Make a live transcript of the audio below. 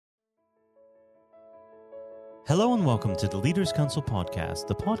Hello and welcome to the Leaders Council podcast,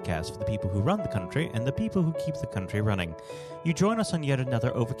 the podcast for the people who run the country and the people who keep the country running. You join us on yet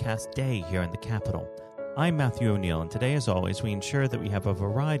another overcast day here in the capital. I'm Matthew O'Neill, and today, as always, we ensure that we have a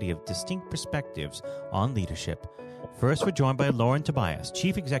variety of distinct perspectives on leadership. First, we're joined by Lauren Tobias,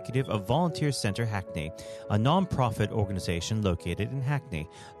 Chief Executive of Volunteer Centre Hackney, a non-profit organisation located in Hackney.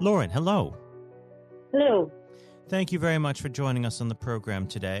 Lauren, hello. Hello. Thank you very much for joining us on the program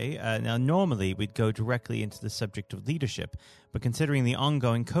today. Now, normally we'd go directly into the subject of leadership, but considering the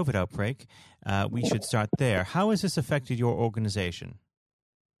ongoing COVID outbreak, we should start there. How has this affected your organisation?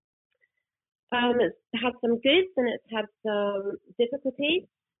 It's had some goods and it's had some difficulties.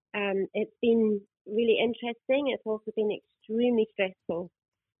 It's been really interesting. It's also been extremely stressful.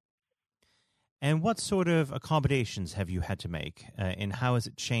 And what sort of accommodations have you had to make, and how has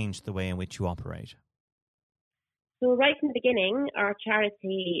it changed the way in which you operate? So right from the beginning, our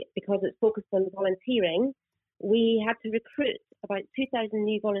charity, because it's focused on volunteering, we had to recruit about 2,000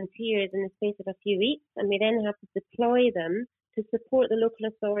 new volunteers in the space of a few weeks, and we then had to deploy them to support the local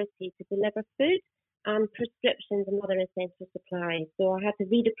authority to deliver food and prescriptions and other essential supplies. So I had to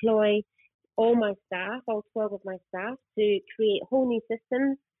redeploy all my staff, all 12 of my staff, to create whole new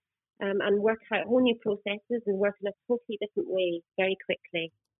systems and work out whole new processes and work in a totally different way very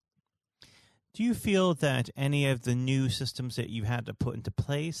quickly. Do you feel that any of the new systems that you had to put into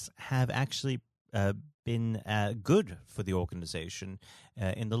place have actually been good for the organization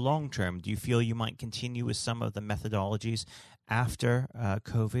in the long term? Do you feel you might continue with some of the methodologies after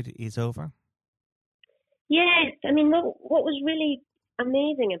COVID is over? Yes. I mean, what was really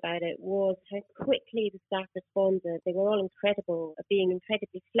amazing about it was how quickly the staff responded. They were all incredible at being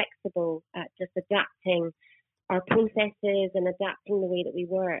incredibly flexible at just adapting our processes and adapting the way that we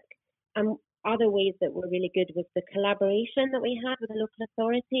work. And other ways that were really good was the collaboration that we had with the local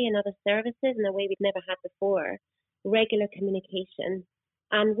authority and other services in a way we'd never had before, regular communication.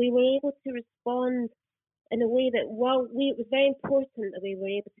 And we were able to respond in a way that, it was very important that we were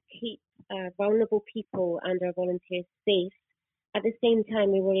able to keep vulnerable people and our volunteers safe. At the same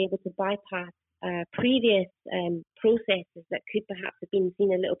time, we were able to bypass previous processes that could perhaps have been seen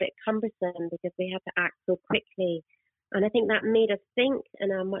a little bit cumbersome because we had to act so quickly. And I think that made us think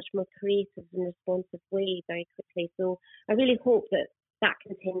in a much more creative and responsive way very quickly. So I really hope that that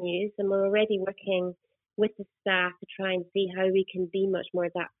continues. And we're already working with the staff to try and see how we can be much more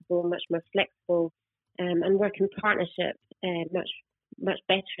adaptable, much more flexible, and work in partnership much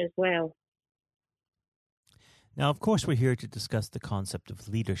better as well. Now, of course, we're here to discuss the concept of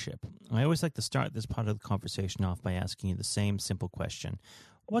leadership. I always like to start this part of the conversation off by asking you the same simple question.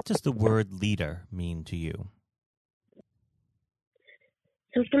 What does the word leader mean to you?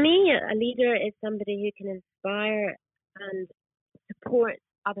 So for me, a leader is somebody who can inspire and support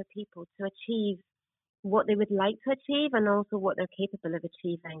other people to achieve what they would like to achieve and also what they're capable of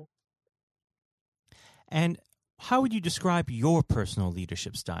achieving. And how would you describe your personal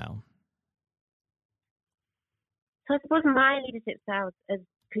leadership style? So I suppose my leadership style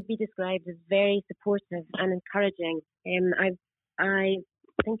could be described as very supportive and encouraging. I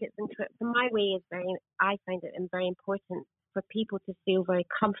think it's so my way is I find it very important for people to feel very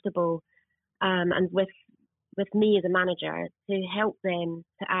comfortable and with me as a manager to help them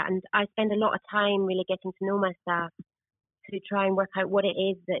to act. And I spend a lot of time really getting to know my staff to try and work out what it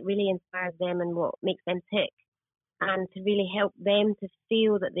is that really inspires them and what makes them tick, and to really help them to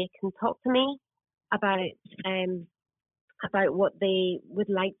feel that they can talk to me about what they would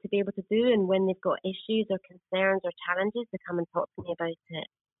like to be able to do, and when they've got issues or concerns or challenges to come and talk to me about it.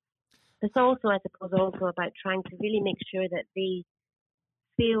 It's also, I suppose, about trying to really make sure that they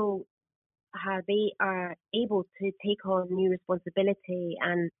feel how they are able to take on new responsibility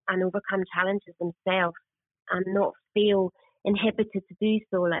and overcome challenges themselves and not feel inhibited to do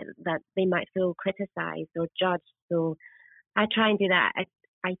so, like that they might feel criticised or judged. So I try and do that.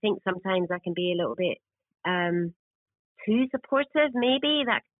 I think sometimes I can be a little bit too supportive, maybe,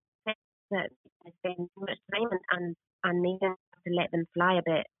 that I spend too much time and maybe I have to let them fly a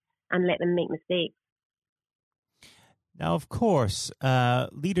bit and let them make mistakes. Now, of course,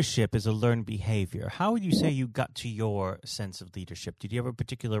 leadership is a learned behavior. How would you say you got to your sense of leadership? Did you have a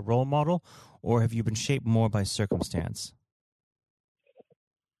particular role model, or have you been shaped more by circumstance?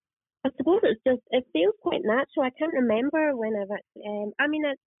 I suppose it feels quite natural. I can't remember when I've actually, I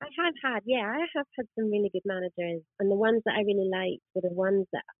have had some really good managers, and the ones that I really liked were the ones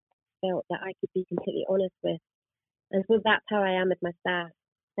that I felt that I could be completely honest with. And so that's how I am with my staff.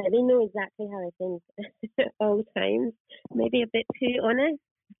 They know exactly how I think at all times, maybe a bit too honest.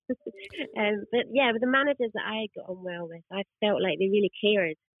 But yeah, with the managers that I got on well with, I felt like they really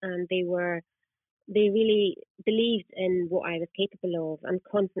cared and they were they really believed in what I was capable of and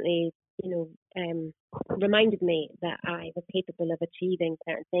constantly, reminded me that I was capable of achieving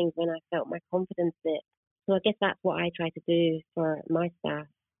certain things when I felt my confidence dipped. So I guess that's what I try to do for my staff.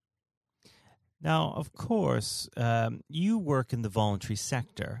 Now, of course, you work in the voluntary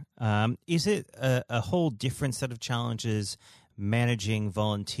sector. Is it a whole different set of challenges managing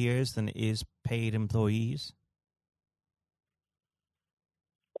volunteers than it is paid employees?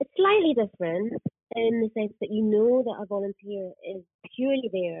 It's slightly different in the sense that you know that a volunteer is purely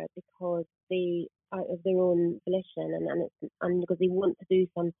there because they out of their own volition and because they want to do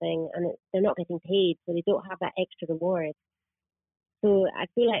something and they're not getting paid, so they don't have that extra reward. So I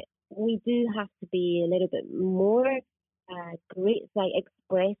feel like we do have to be a little bit more great, like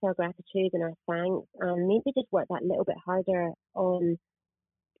express our gratitude and our thanks, and maybe just work that little bit harder on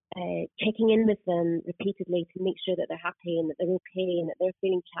checking in with them repeatedly to make sure that they're happy and that they're okay and that they're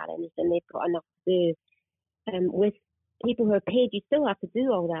feeling challenged and they've got enough to do. With people who are paid, you still have to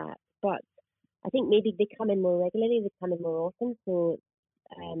do all that, but I think maybe they come in more regularly, they come in more often, so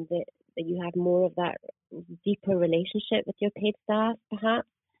that you have more of that deeper relationship with your paid staff, perhaps.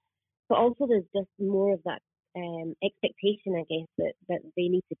 But also, there's just more of that expectation, I guess, that they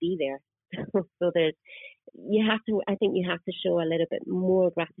need to be there. So I think you have to show a little bit more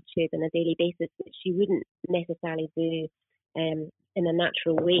gratitude on a daily basis, which you wouldn't necessarily do in a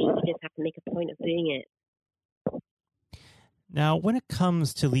natural way. You just have to make a point of doing it. Now, when it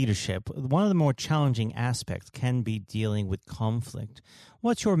comes to leadership, one of the more challenging aspects can be dealing with conflict.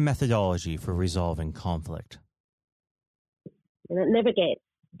 What's your methodology for resolving conflict? And it never gets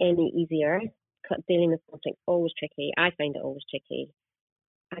any easier. Dealing with conflict is always tricky. I find it always tricky.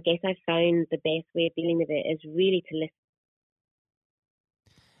 I guess I found the best way of dealing with it is really to listen.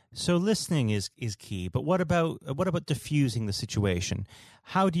 So listening is key, but what about diffusing the situation?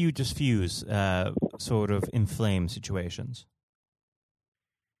 How do you diffuse sort of inflamed situations?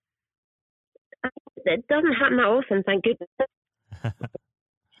 It doesn't happen that often, thank goodness.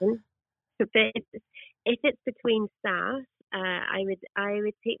 But if it's between staff, I would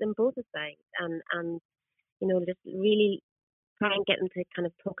take them both aside and just really try and get them to kind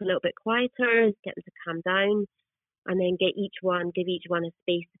of talk a little bit quieter, get them to calm down, and then give each one a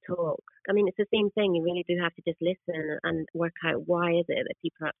space to talk. I mean, it's the same thing. You really do have to just listen and work out why is it that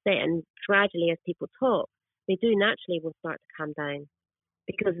people are upset. And gradually, as people talk, they do naturally will start to calm down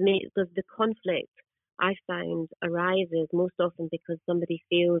because the conflict I found arises most often because somebody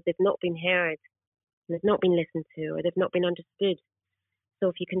feels they've not been heard, they've not been listened to, or they've not been understood. So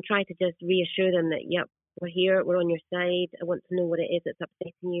if you can try to just reassure them that, yep, we're here, we're on your side, I want to know what it is that's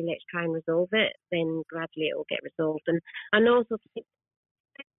upsetting you, let's try and resolve it, then gradually it will get resolved. And also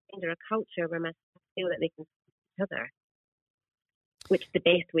under a culture where my staff feel that they can support each other, which is the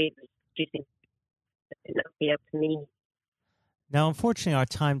best way of reducing it would be up to me. Now, unfortunately, our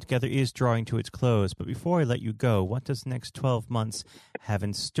time together is drawing to its close, but before I let you go, what does the next 12 months have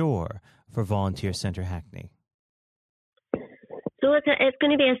in store for Volunteer Centre Hackney? So it's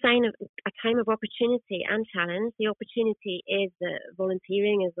going to be a time of opportunity and challenge. The opportunity is that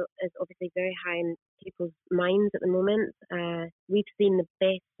volunteering is obviously very high in people's minds at the moment. We've seen the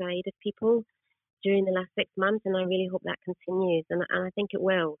best side of people during the last 6 months, and I really hope that continues, and I think it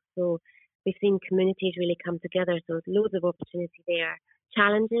will. So we've seen communities really come together, so there's loads of opportunity there.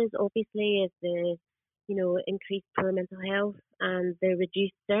 Challenges, obviously, is the increased poor mental health and the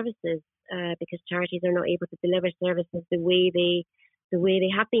reduced services because charities are not able to deliver services the way they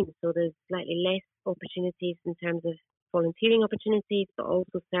have been. So there's slightly less opportunities in terms of volunteering opportunities, but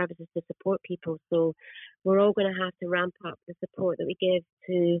also services to support people. So we're all going to have to ramp up the support that we give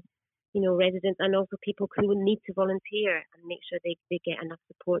to residents and also people who will need to volunteer and make sure they get enough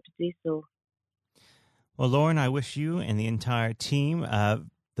support to do so. Well, Lauren, I wish you and the entire team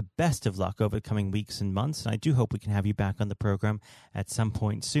the best of luck over the coming weeks and months. And I do hope we can have you back on the program at some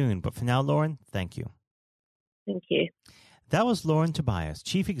point soon. But for now, Lauren, thank you. Thank you. That was Lauren Tobias,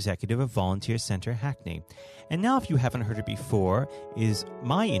 Chief Executive of Volunteer Centre Hackney. And now, if you haven't heard it before, is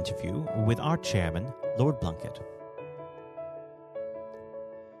my interview with our chairman, Lord Blunkett.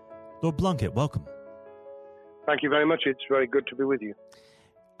 Lord Blunkett, welcome. Thank you very much. It's very good to be with you.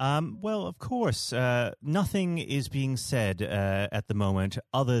 Well, of course, nothing is being said at the moment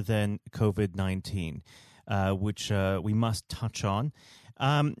other than COVID-19, which we must touch on.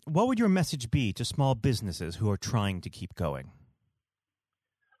 What would your message be to small businesses who are trying to keep going?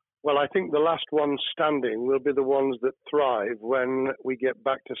 Well, I think the last ones standing will be the ones that thrive when we get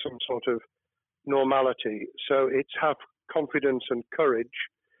back to some sort of normality. So it's have confidence and courage.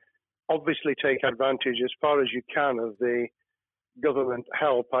 Obviously take advantage as far as you can of the government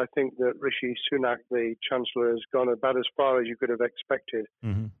help, I think that Rishi Sunak, the Chancellor, has gone about as far as you could have expected.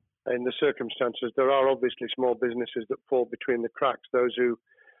 Mm-hmm. In the circumstances, there are obviously small businesses that fall between the cracks. Those who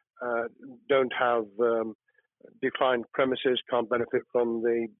don't have defined premises can't benefit from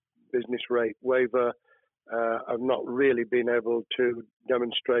the business rate waiver, have not really been able to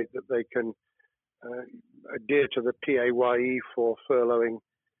demonstrate that they can adhere to the PAYE for furloughing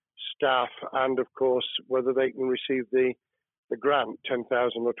staff, and of course whether they can receive the grant,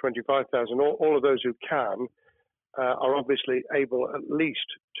 10,000 or 25,000. All of those who can are obviously able at least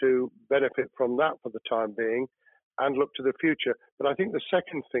to benefit from that for the time being and look to the future. But I think the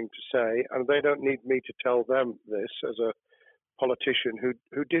second thing to say, and they don't need me to tell them this as a politician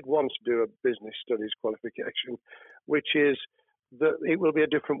who did once do a business studies qualification, which is that it will be a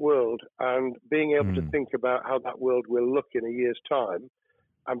different world, and being able to think about how that world will look in a year's time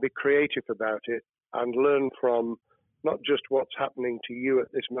and be creative about it and learn from not just what's happening to you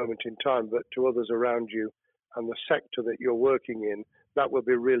at this moment in time, but to others around you and the sector that you're working in, that will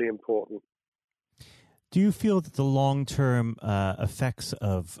be really important. Do you feel that the long-term effects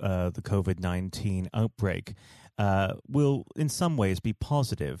of the COVID-19 outbreak will in some ways be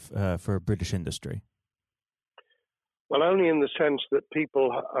positive for British industry? Well, only in the sense that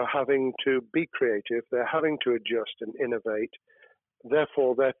people are having to be creative, they're having to adjust and innovate.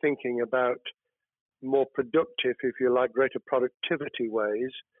 Therefore, they're thinking about more productive, if you like, greater productivity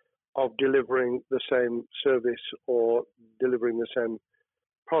ways of delivering the same service or delivering the same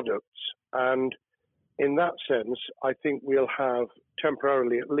products. And in that sense, I think we'll have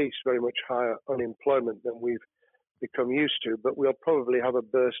temporarily at least very much higher unemployment than we've become used to, but we'll probably have a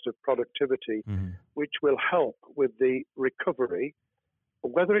burst of productivity, which will help with the recovery.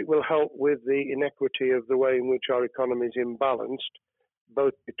 Whether it will help with the inequity of the way in which our economy is imbalanced,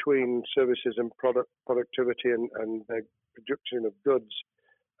 both between services and productivity and the production of goods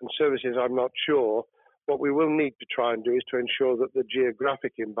and services, I'm not sure. What we will need to try and do is to ensure that the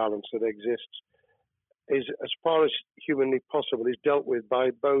geographic imbalance that exists is, as far as humanly possible, is dealt with by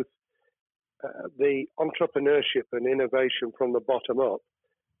both the entrepreneurship and innovation from the bottom up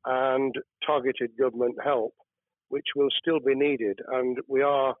and targeted government help, which will still be needed. And we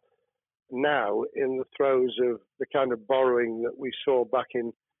are now in the throes of the kind of borrowing that we saw back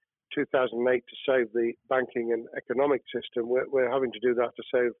in 2008 to save the banking and economic system. We're having to do that to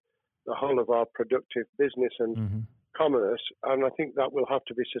save the whole of our productive business and commerce, and I think that will have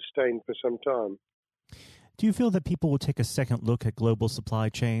to be sustained for some time. Do you feel that people will take a second look at global supply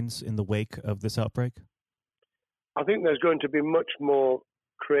chains in the wake of this outbreak? I think there's going to be much more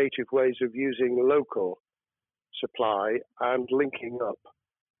creative ways of using local supply and linking up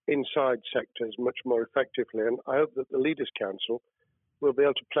inside sectors much more effectively. And I hope that the Leaders' Council will be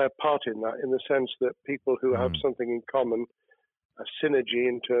able to play a part in that, in the sense that people who have something in common, a synergy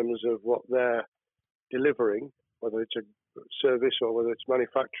in terms of what they're delivering, whether it's a service or whether it's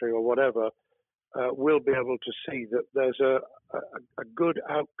manufacturing or whatever, will be able to see that there's a good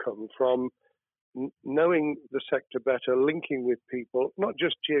outcome from knowing the sector better, linking with people, not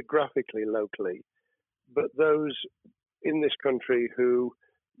just geographically, locally, but those in this country who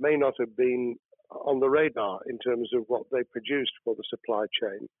may not have been on the radar in terms of what they produced for the supply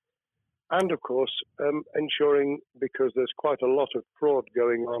chain. And of course, ensuring, because there's quite a lot of fraud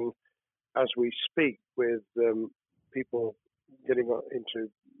going on as we speak with people getting into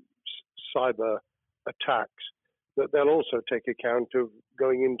cyber attacks, that they'll also take account of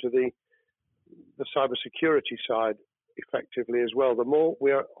going into the cyber security side effectively as well. The more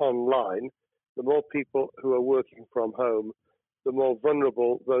we are online, the more people who are working from home, the more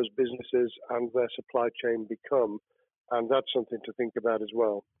vulnerable those businesses and their supply chain become. And that's something to think about as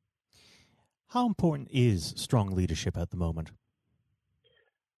well. How important is strong leadership at the moment?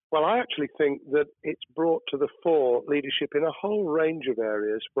 Well, I actually think that it's brought to the fore leadership in a whole range of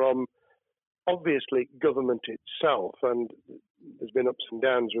areas, from obviously government itself, and there's been ups and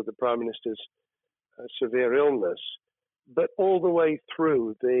downs with the Prime Minister's severe illness, but all the way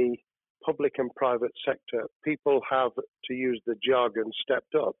through the public and private sector, people have, to use the jargon,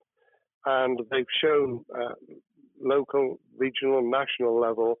 stepped up, and they've shown local, regional, national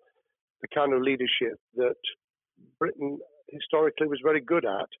level the kind of leadership that Britain historically was very good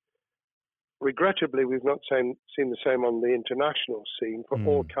at. Regrettably, we've not seen the same on the international scene for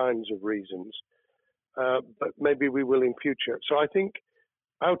all kinds of reasons, but maybe we will in future. So I think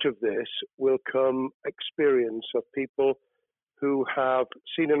out of this will come experience of people who have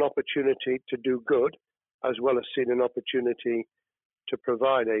seen an opportunity to do good, as well as seen an opportunity to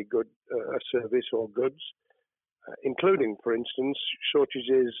provide a good service or goods, including, for instance,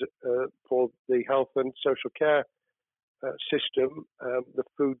 shortages for the health and social care system, the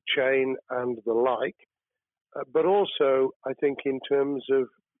food chain, and the like. But also, I think, in terms of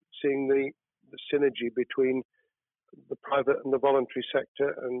seeing the synergy between the private and the voluntary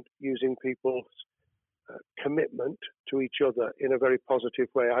sector and using people's commitment to each other in a very positive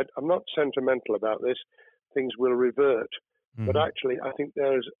way. I'm not sentimental about this. Things will revert. But actually, I think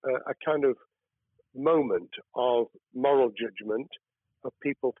there's a kind of moment of moral judgment of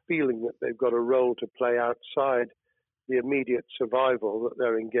people feeling that they've got a role to play outside the immediate survival that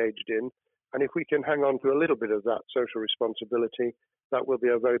they're engaged in. And if we can hang on to a little bit of that social responsibility, that will be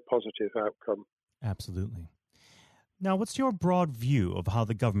a very positive outcome. Absolutely. Now, what's your broad view of how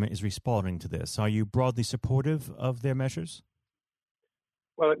the government is responding to this? Are you broadly supportive of their measures?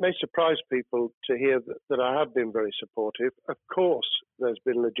 Well, it may surprise people to hear that I have been very supportive. Of course, there's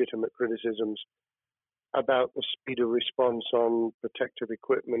been legitimate criticisms about the speed of response on protective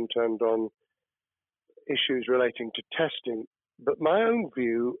equipment and on issues relating to testing. But my own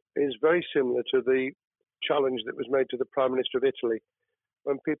view is very similar to the challenge that was made to the Prime Minister of Italy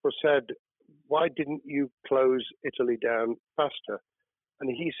when people said, why didn't you close Italy down faster? And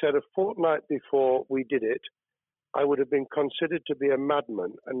he said, a fortnight before we did it, I would have been considered to be a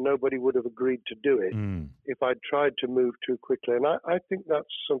madman and nobody would have agreed to do it if I'd tried to move too quickly. And I think that's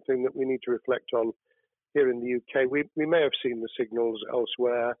something that we need to reflect on here in the UK. We may have seen the signals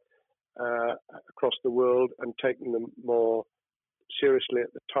elsewhere across the world and taken them more seriously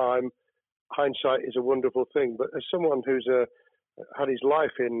at the time. Hindsight is a wonderful thing, but as someone who's had his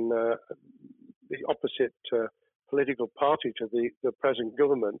life in the opposite political party to the present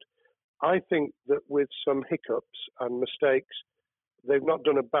government, I think that with some hiccups and mistakes, they've not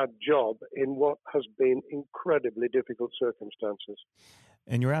done a bad job in what has been incredibly difficult circumstances.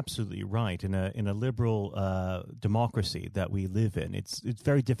 And you're absolutely right. In a liberal democracy that we live in, it's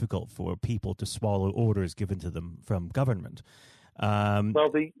very difficult for people to swallow orders given to them from government.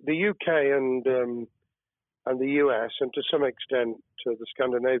 Well, the UK and the US, and to some extent the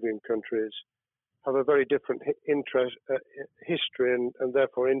Scandinavian countries, have a very different history and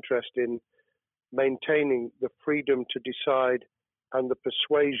therefore interest in maintaining the freedom to decide and the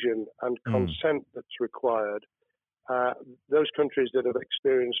persuasion and consent that's required. Those countries that have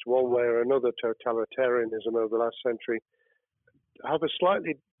experienced one way or another totalitarianism over the last century have a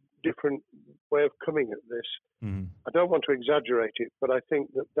slightly different way of coming at this. I don't want to exaggerate it, but I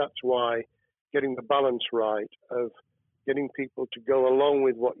think that that's why getting the balance right of getting people to go along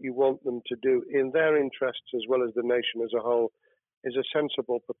with what you want them to do in their interests as well as the nation as a whole is a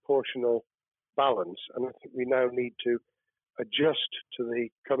sensible, proportional balance. And I think we now need to adjust to the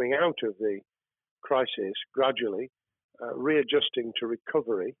coming out of the crisis gradually, readjusting to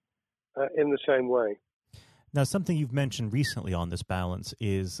recovery in the same way. Now, something you've mentioned recently on this balance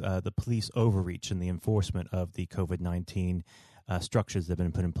is the police overreach in the enforcement of the COVID-19 structures that have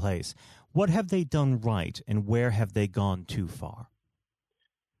been put in place. What have they done right, and where have they gone too far?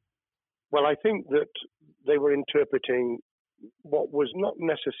 Well, I think that they were interpreting what was not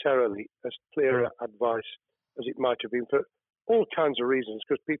necessarily as clear advice as it might have been for all kinds of reasons,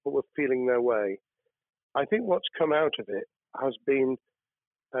 because people were feeling their way. I think what's come out of it has been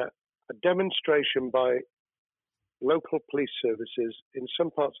a demonstration by local police services in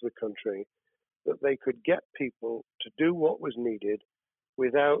some parts of the country that they could get people to do what was needed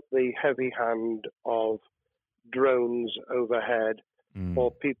without the heavy hand of drones overhead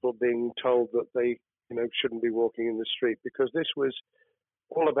or people being told that they shouldn't be walking in the street, because this was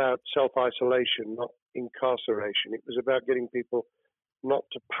all about self-isolation, not incarceration. It was about getting people not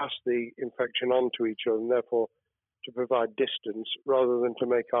to pass the infection on to each other and therefore to provide distance rather than to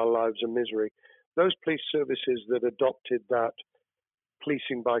make our lives a misery. Those police services that adopted that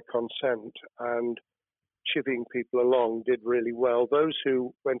policing by consent and chivying people along did really well. Those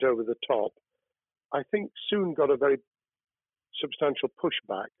who went over the top, I think, soon got a very substantial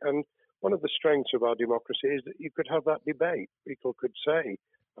pushback. And one of the strengths of our democracy is that you could have that debate. People could say,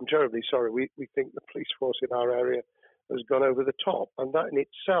 I'm terribly sorry, we think the police force in our area has gone over the top. And that in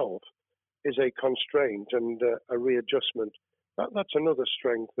itself is a constraint and a readjustment. That's another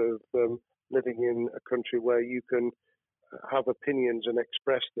strength of living in a country where you can have opinions and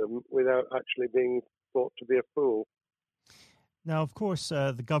express them without actually being thought to be a fool. Now, of course,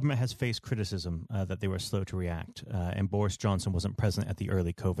 the government has faced criticism that they were slow to react, and Boris Johnson wasn't present at the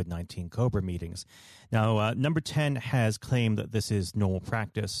early COVID-19 COBRA meetings. Now, Number 10 has claimed that this is normal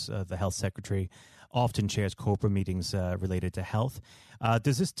practice. The health secretary often chairs COBRA meetings related to health.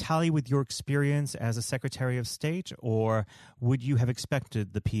 Does this tally with your experience as a Secretary of State, or would you have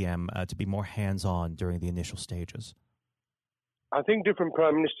expected the PM to be more hands-on during the initial stages? I think different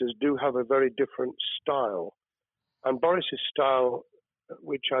prime ministers do have a very different style. And Boris's style,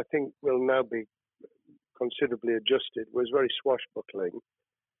 which I think will now be considerably adjusted, was very swashbuckling.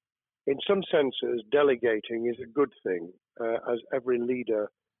 In some senses, delegating is a good thing, as every leader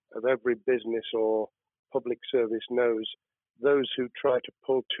of every business or public service knows. Those who try to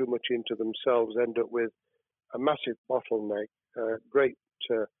pull too much into themselves end up with a massive bottleneck, great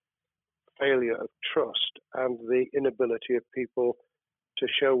failure of trust, and the inability of people to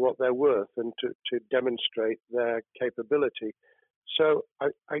show what they're worth and to demonstrate their capability. So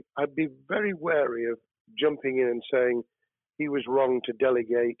I'd be very wary of jumping in and saying he was wrong to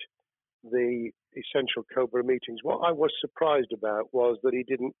delegate the essential COBRA meetings. What I was surprised about was that he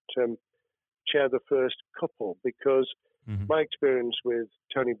didn't chair the first couple, because my experience with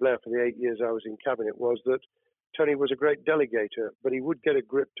Tony Blair for the 8 years I was in cabinet was that Tony was a great delegator, but he would get a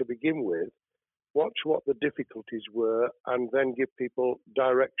grip to begin with, watch what the difficulties were, and then give people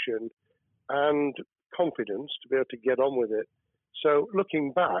direction and confidence to be able to get on with it. So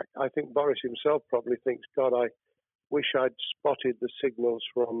looking back, I think Boris himself probably thinks, God, I wish I'd spotted the signals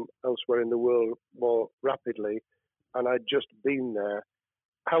from elsewhere in the world more rapidly, and I'd just been there.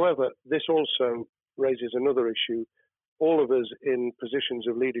 However, this also raises another issue. All of us in positions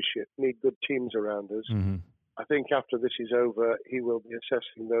of leadership need good teams around us. I think after this is over, he will be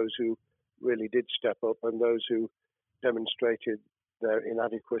assessing those who really did step up and those who demonstrated their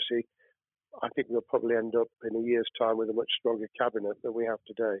inadequacy. I think we'll probably end up in a year's time with a much stronger cabinet than we have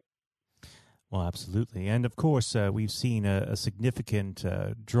today. Well, absolutely. And of course, we've seen a significant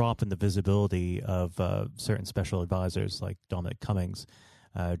drop in the visibility of certain special advisors like Dominic Cummings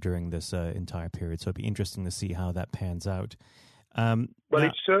during this entire period. So it'd be interesting to see how that pans out. Well,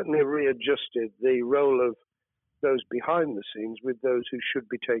 it's certainly readjusted the role of those behind the scenes with those who should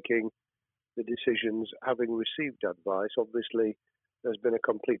be taking the decisions, having received advice. Obviously, there's been a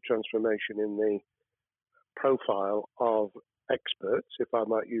complete transformation in the profile of experts, if I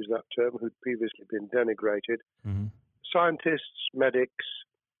might use that term, who'd previously been denigrated. Scientists, medics,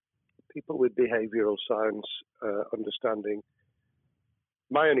 people with behavioral science understanding.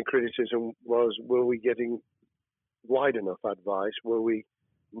 My only criticism was, were we getting wide enough advice? Were we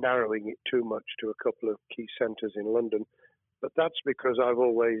narrowing it too much to a couple of key centres in London? But that's because I've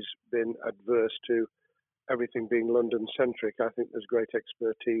always been adverse to everything being London-centric. I think there's great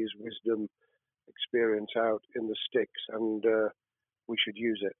expertise, wisdom, experience out in the sticks, and we should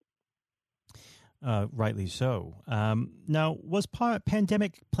use it. Rightly so. Now, was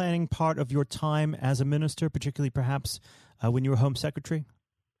pandemic planning part of your time as a minister, particularly perhaps when you were Home Secretary?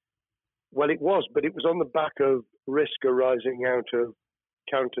 Well, it was, but it was on the back of risk arising out of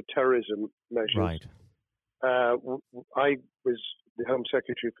counter-terrorism measures. Right. I was the Home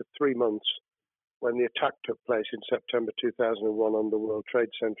Secretary for 3 months when the attack took place in September 2001 on the World Trade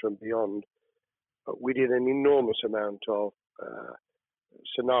Center and beyond. We did an enormous amount of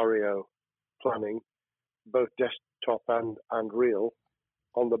scenario planning, both desktop and real.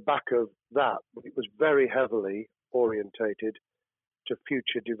 On the back of that, it was very heavily orientated to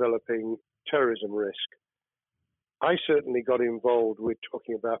future developing terrorism risk. I certainly got involved with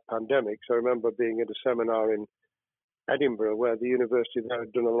talking about pandemics. I remember being at a seminar in Edinburgh where the university there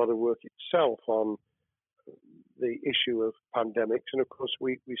had done a lot of work itself on the issue of pandemics. And of course,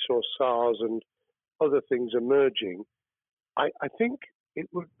 we saw SARS and other things emerging. I think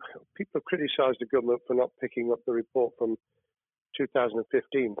people have criticised the government for not picking up the report from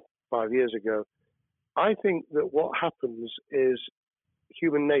 2015, 5 years ago. I think that what happens is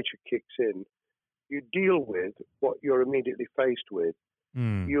human nature kicks in. You deal with what you're immediately faced with.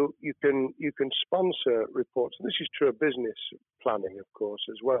 You can sponsor reports, and this is true of business planning, of course,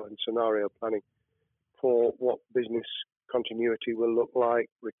 as well, and scenario planning for what business continuity will look like,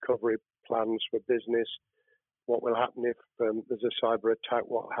 recovery plans for business, what will happen if there's a cyber attack,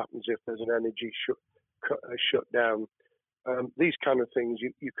 what happens if there's an energy shutdown. These kind of things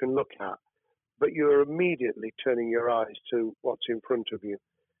you can look at, but you're immediately turning your eyes to what's in front of you.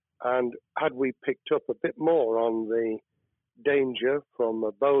 And had we picked up a bit more on the danger from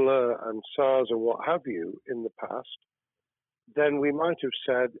Ebola and SARS and what have you in the past, then we might have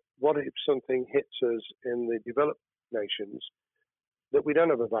said, what if something hits us in the developed nations that we don't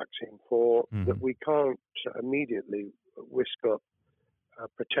have a vaccine for, that we can't immediately whisk up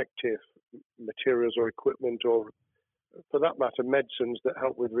protective materials or equipment, or for that matter, medicines that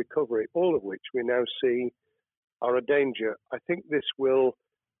help with recovery, all of which we now see are a danger. I think this will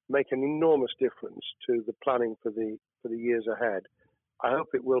make an enormous difference to the planning for the years ahead. I hope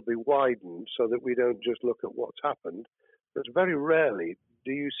it will be widened so that we don't just look at what's happened, but very rarely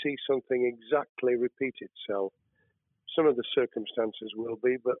do you see something exactly repeat itself. Some of the circumstances will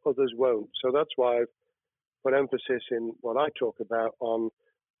be, but others won't. So that's why I've put emphasis in what I talk about on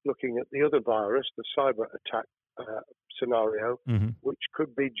looking at the other virus, the cyber attack scenario, which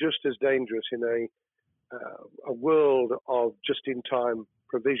could be just as dangerous in a world of just-in-time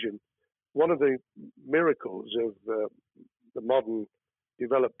provision. One of the miracles of the modern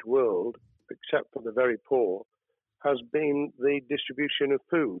developed world, except for the very poor, has been the distribution of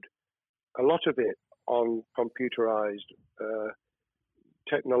food. A lot of it on computerized,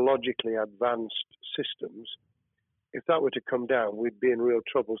 technologically advanced systems. If that were to come down, we'd be in real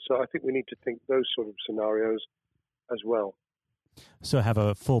trouble. So I think we need to think those sort of scenarios as well. So have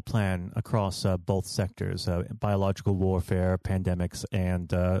a full plan across both sectors, biological warfare, pandemics, and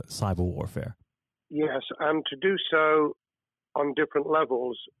cyber warfare. Yes, and to do so on different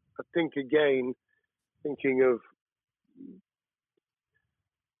levels. I think, again,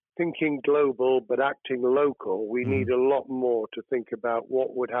 thinking global but acting local, we need a lot more to think about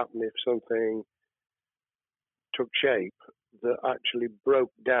what would happen if something took shape that actually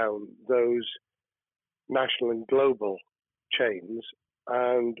broke down those national and global chains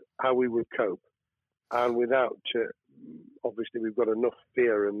and how we would cope. And without, obviously, we've got enough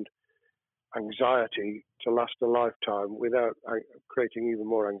fear and anxiety to last a lifetime. Without creating even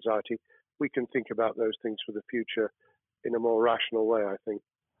more anxiety, we can think about those things for the future in a more rational way, I think.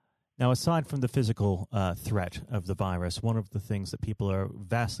 Now, aside from the physical threat of the virus, one of the things that people are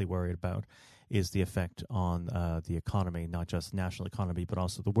vastly worried about is the effect on the economy, not just national economy, but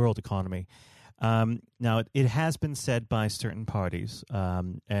also the world economy. Now, it has been said by certain parties,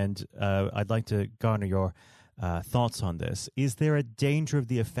 and I'd like to garner your thoughts on this. Is there a danger of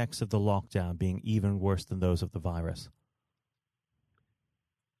the effects of the lockdown being even worse than those of the virus?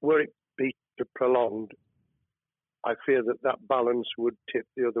 Were it be prolonged, I fear that balance would tip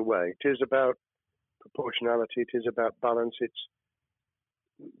the other way. It is about proportionality. It is about balance. It's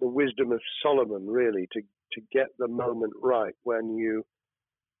the wisdom of Solomon, really, to get the moment right when you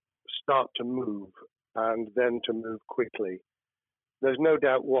start to move and then to move quickly. There's no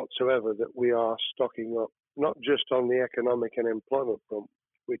doubt whatsoever that we are stocking up, not just on the economic and employment front,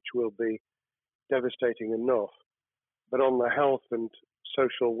 which will be devastating enough, but on the health and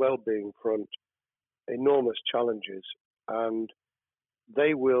social well-being front, enormous challenges. And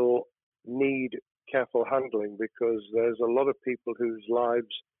they will need careful handling because there's a lot of people whose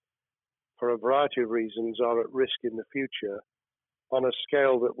lives, for a variety of reasons, are at risk in the future on a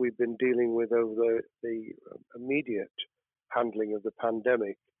scale that we've been dealing with over the immediate handling of the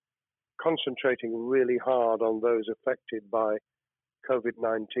pandemic, concentrating really hard on those affected by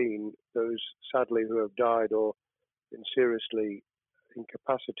COVID-19, those sadly who have died or been seriously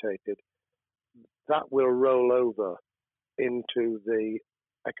incapacitated. That will roll over into the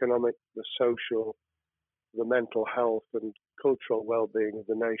economic, the social, the mental health and cultural well-being of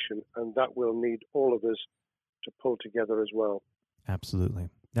the nation, and that will need all of us to pull together as well. Absolutely.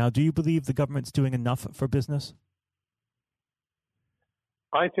 Now, do you believe the government's doing enough for business?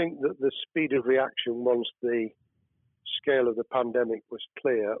 I think that the speed of reaction once the scale of the pandemic was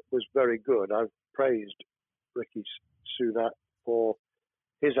clear was very good. I've praised Rishi Sunak for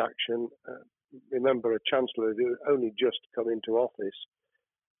his action. Remember, a chancellor who only just come into office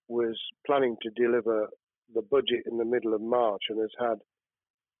was planning to deliver the budget in the middle of March and has had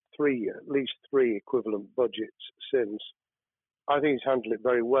at least three equivalent budgets since. I think he's handled it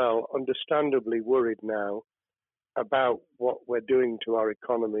very well. Understandably worried now about what we're doing to our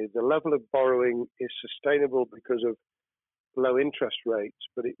economy. The level of borrowing is sustainable because of low interest rates,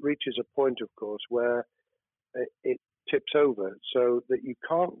 but it reaches a point, of course, where it tips over so that you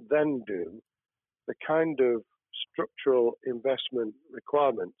can't then do the kind of structural investment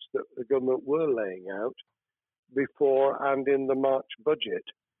requirements that the government were laying out before and in the March budget.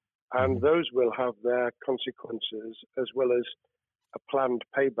 And those will have their consequences as well as a planned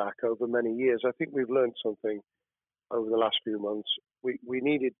payback over many years. I think we've learned something over the last few months. We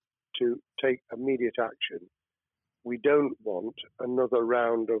needed to take immediate action. We don't want another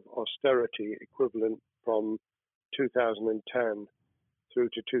round of austerity equivalent from 2010 through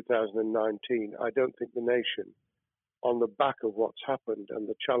to 2019. I don't think the nation, on the back of what's happened and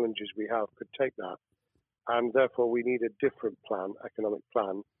the challenges we have, could take that. And therefore, we need a different plan, economic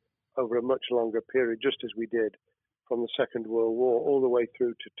plan, over a much longer period, just as we did from the Second World War all the way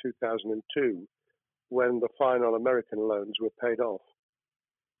through to 2002, when the final American loans were paid off.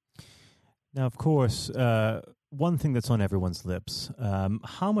 Now, of course, one thing that's on everyone's lips,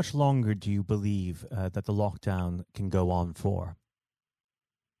 how much longer do you believe that the lockdown can go on for?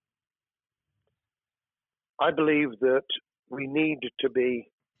 I believe that we need to be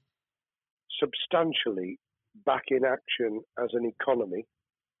substantially back in action as an economy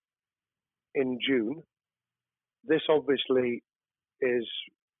in June, this obviously is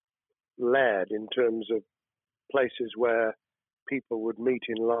led in terms of places where people would meet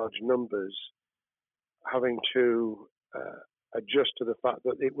in large numbers, having to adjust to the fact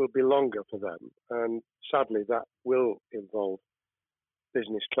that it will be longer for them. And sadly, that will involve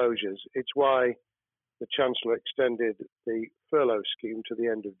business closures. It's why the Chancellor extended the furlough scheme to the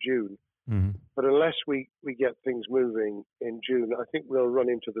end of June. Mm-hmm. But unless we get things moving in June, I think we'll run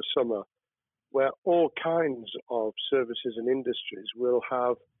into the summer where all kinds of services and industries will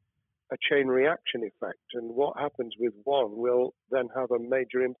have a chain reaction effect. And what happens with one will then have a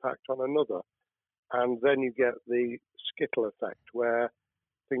major impact on another. And then you get the skittle effect where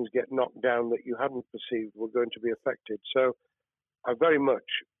things get knocked down that you hadn't perceived were going to be affected. So I very much,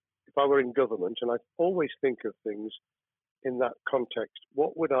 if I were in government, and I always think of things in that context,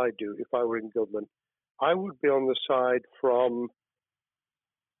 what would I do if I were in government? I would be on the side from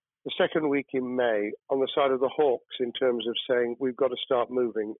the second week in May, on the side of the hawks in terms of saying we've got to start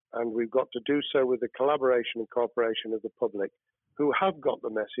moving, and we've got to do so with the collaboration and cooperation of the public who have got the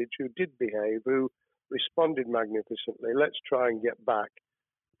message, who did behave, who responded magnificently. Let's try and get back,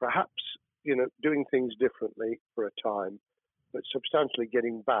 perhaps, doing things differently for a time, but substantially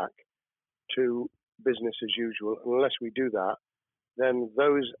getting back to business as usual. And unless we do that, then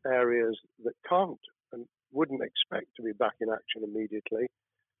those areas that can't and wouldn't expect to be back in action immediately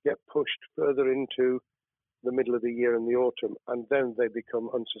get pushed further into the middle of the year and the autumn, and then they become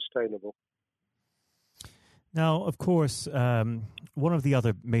unsustainable. Now, of course, one of the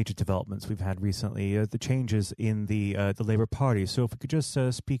other major developments we've had recently are the changes in the Labour Party. So if we could just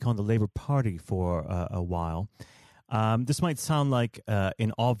speak on the Labour Party for a while. This might sound like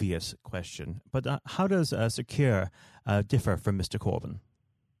an obvious question, but how does Sir Keir differ from Mr. Corbyn?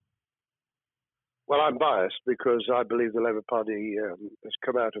 Well, I'm biased because I believe the Labour Party has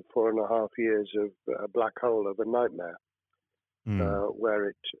come out of 4.5 years of a black hole of a nightmare, where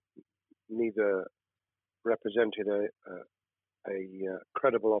it neither represented a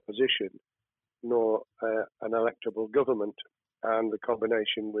credible opposition nor an electable government. And the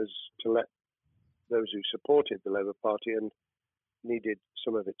combination was to let those who supported the Labour Party and needed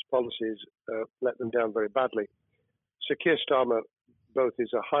some of its policies let them down very badly. Sir Keir Starmer both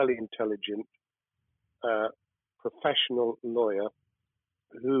is a highly intelligent, professional lawyer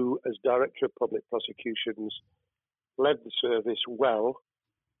who, as Director of Public Prosecutions, led the service well,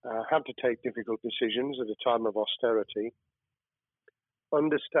 had to take difficult decisions at a time of austerity,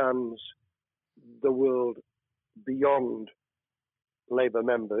 understands the world beyond Labour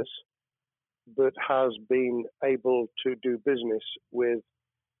members, but has been able to do business with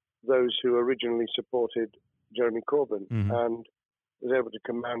those who originally supported Jeremy Corbyn and was able to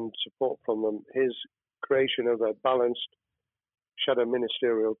command support from them. His creation of a balanced shadow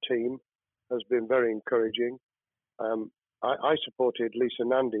ministerial team has been very encouraging. I supported Lisa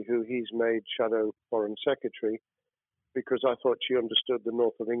Nandy, who he's made Shadow Foreign Secretary, because I thought she understood the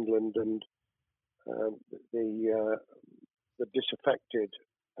north of England and the disaffected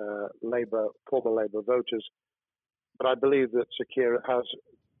former Labour voters. But I believe that Sir Keir has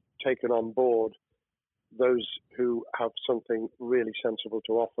taken on board those who have something really sensible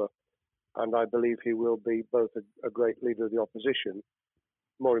to offer. And I believe he will be both a great leader of the opposition.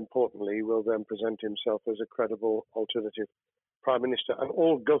 More importantly, he will then present himself as a credible alternative prime minister. And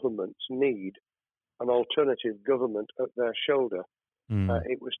all governments need an alternative government at their shoulder.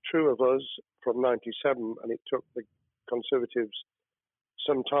 It was true of us from 97, and it took the Conservatives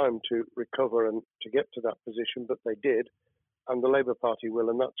some time to recover and to get to that position, but they did, and the Labour Party will,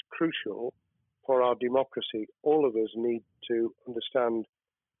 and that's crucial for our democracy. All of us need to understand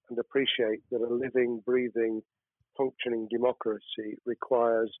and appreciate that a living, breathing, functioning democracy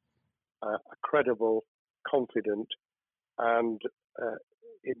requires a credible, confident, and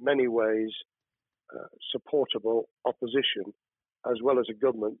in many ways supportable opposition, as well as a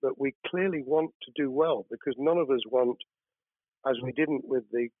government that we clearly want to do well, because none of us want, as we didn't with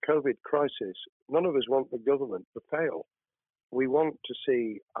the COVID crisis, none of us want the government to fail. We want to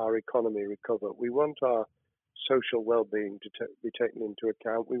see our economy recover. We want our social well-being to be taken into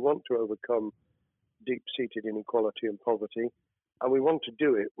account. We want to overcome deep-seated inequality and poverty. And we want to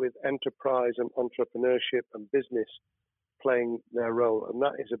do it with enterprise and entrepreneurship and business playing their role. And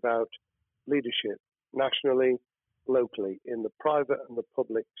that is about leadership nationally, locally, in the private and the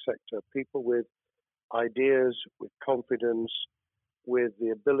public sector. People with ideas, with confidence, with the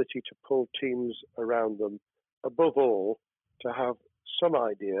ability to pull teams around them. Above all, to have some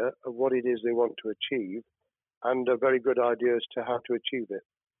idea of what it is they want to achieve and a very good idea as to how to achieve it.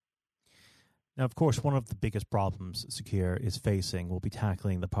 Now, of course, one of the biggest problems Sir Keir is facing will be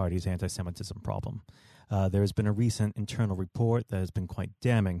tackling the party's anti-Semitism problem. There has been a recent internal report that has been quite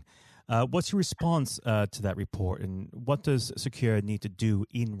damning. What's your response to that report, and what does Secure need to do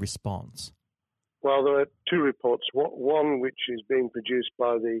in response? Well, there are two reports. One which is being produced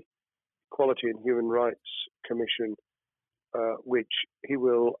by the Equality and Human Rights Commission, which he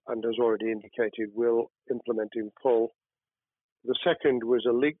will, and has already indicated, will implement in full. The second was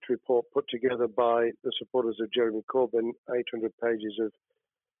a leaked report put together by the supporters of Jeremy Corbyn, 800 pages of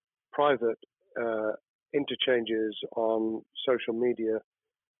private interchanges on social media,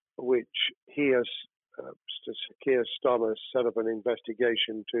 which he has, Keir Starmer, set up an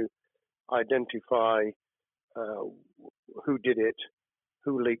investigation to identify who did it,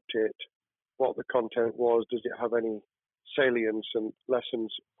 who leaked it, what the content was, does it have any salience and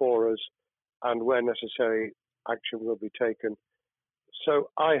lessons for us, and where necessary, action will be taken. So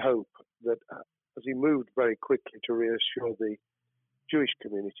I hope that as he moved very quickly to reassure the Jewish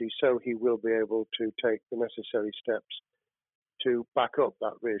community, so he will be able to take the necessary steps to back up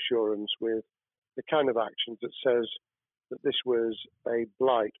that reassurance with the kind of actions that says that this was a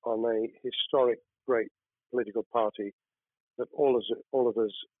blight on a historic, great political party that all of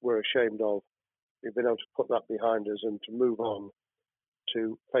us were ashamed of. We've been able to put that behind us and to move on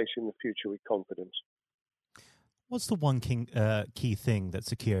to facing the future with confidence. What's the one key thing that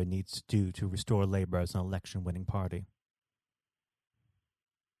Secure needs to do to restore Labour as an election-winning party?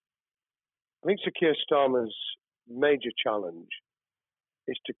 I think Sir Keir Starmer's major challenge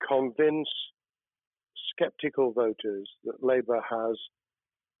is to convince sceptical voters that Labour has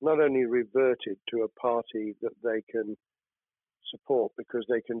not only reverted to a party that they can support because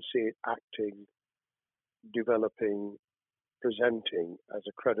they can see it acting, developing, presenting as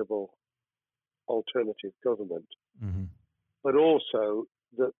a credible alternative government, but also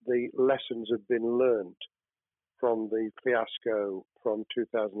that the lessons have been learned from the fiasco from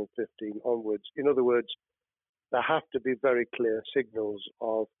 2015 onwards. In other words, there have to be very clear signals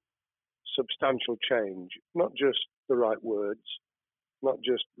of substantial change, not just the right words, not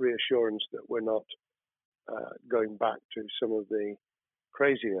just reassurance that we're not going back to some of the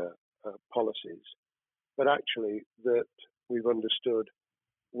crazier policies, but actually that we've understood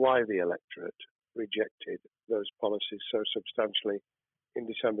why the electorate rejected those policies so substantially in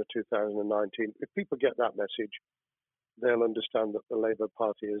December 2019. If people get that message, they'll understand that the Labour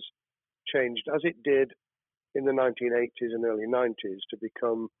Party has changed, as it did in the 1980s and early 90s, to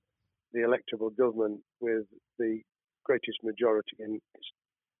become the electable government with the greatest majority in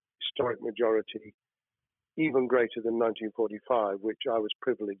historic majority, even greater than 1945, which I was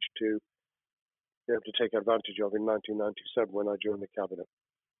privileged to be able to take advantage of in 1997 when I joined the cabinet.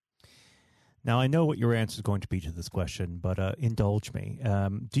 Now, I know what your answer is going to be to this question, but indulge me.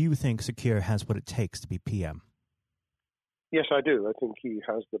 Do you think Secure has what it takes to be PM? Yes, I do. I think he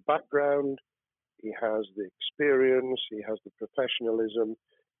has the background, he has the experience, he has the professionalism,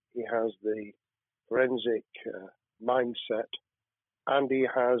 he has the forensic mindset, and he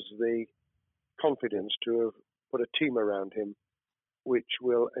has the confidence to have put a team around him which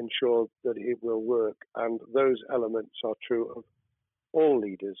will ensure that it will work. And those elements are true of all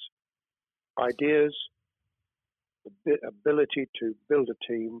leaders. Ideas, the ability to build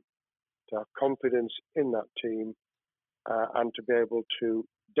a team, to have confidence in that team, and to be able to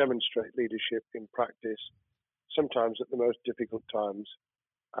demonstrate leadership in practice, sometimes at the most difficult times.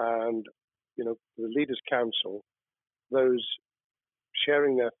 And, you know, the Leaders' Council, those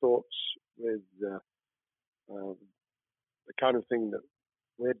sharing their thoughts with the kind of thing that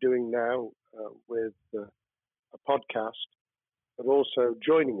we're doing now with a podcast, but also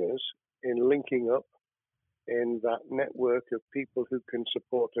joining us in linking up in that network of people who can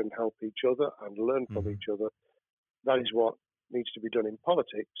support and help each other and learn from each other. That is what needs to be done in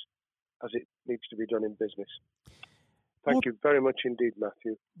politics as it needs to be done in business. Thank you very much indeed,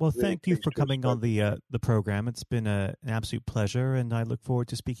 Matthew. Well, thank you for coming on the program. It's been an absolute pleasure, and I look forward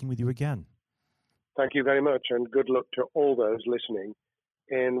to speaking with you again. Thank you very much, and good luck to all those listening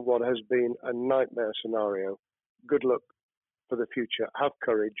in what has been a nightmare scenario. Good luck for the future. Have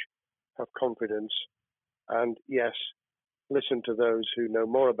courage, have confidence, and yes, listen to those who know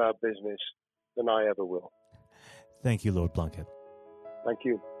more about business than I ever will. Thank you, Lord Blunkett. Thank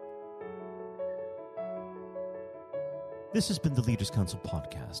you. This has been the Leaders' Council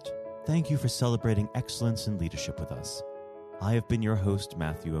podcast. Thank you for celebrating excellence in leadership with us. I have been your host,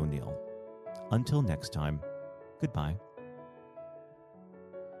 Matthew O'Neill. Until next time, goodbye.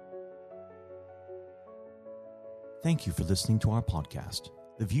 Thank you for listening to our podcast.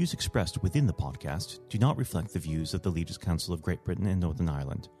 The views expressed within the podcast do not reflect the views of the Leaders' Council of Great Britain and Northern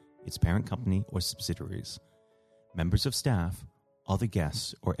Ireland, its parent company or subsidiaries. Members of staff, other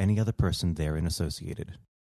guests, or any other person therein associated.